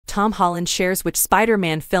Tom Holland shares which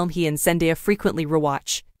Spider-Man film he and Zendaya frequently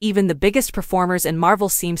rewatch. Even the biggest performers in Marvel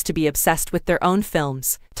seems to be obsessed with their own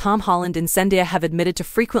films. Tom Holland and Zendaya have admitted to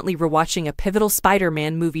frequently rewatching a pivotal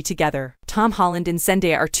Spider-Man movie together. Tom Holland and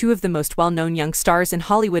Zendaya are two of the most well-known young stars in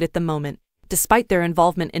Hollywood at the moment. Despite their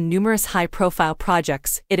involvement in numerous high-profile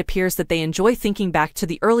projects, it appears that they enjoy thinking back to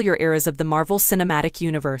the earlier eras of the Marvel Cinematic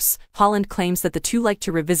Universe. Holland claims that the two like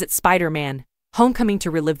to revisit Spider-Man Homecoming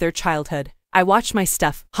to relive their childhood. "I watch my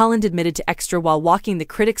stuff," Holland admitted to Extra while walking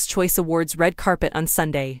the Critics' Choice Awards red carpet on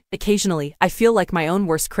Sunday. "Occasionally, I feel like my own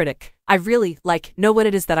worst critic. I really, know what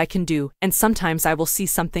it is that I can do, and sometimes I will see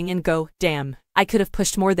something and go, damn, I could have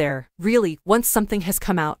pushed more there. Really, once something has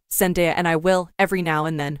come out, Zendaya and I will, every now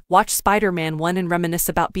and then, watch Spider-Man 1 and reminisce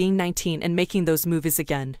about being 19 and making those movies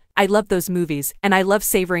again. I love those movies, and I love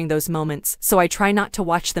savoring those moments, so I try not to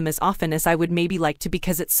watch them as often as I would maybe like to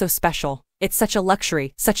because it's so special. It's such a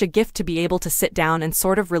luxury, such a gift to be able to sit down and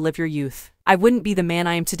sort of relive your youth. I wouldn't be the man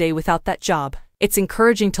I am today without that job." It's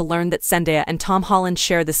encouraging to learn that Zendaya and Tom Holland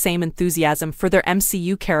share the same enthusiasm for their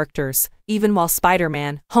MCU characters. Even while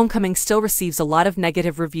Spider-Man Homecoming still receives a lot of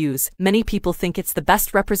negative reviews, many people think it's the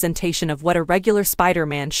best representation of what a regular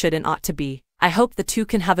Spider-Man should and ought to be. I hope the two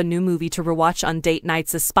can have a new movie to rewatch on date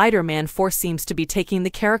nights as Spider-Man 4 seems to be taking the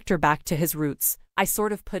character back to his roots. I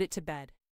sort of put it to bed.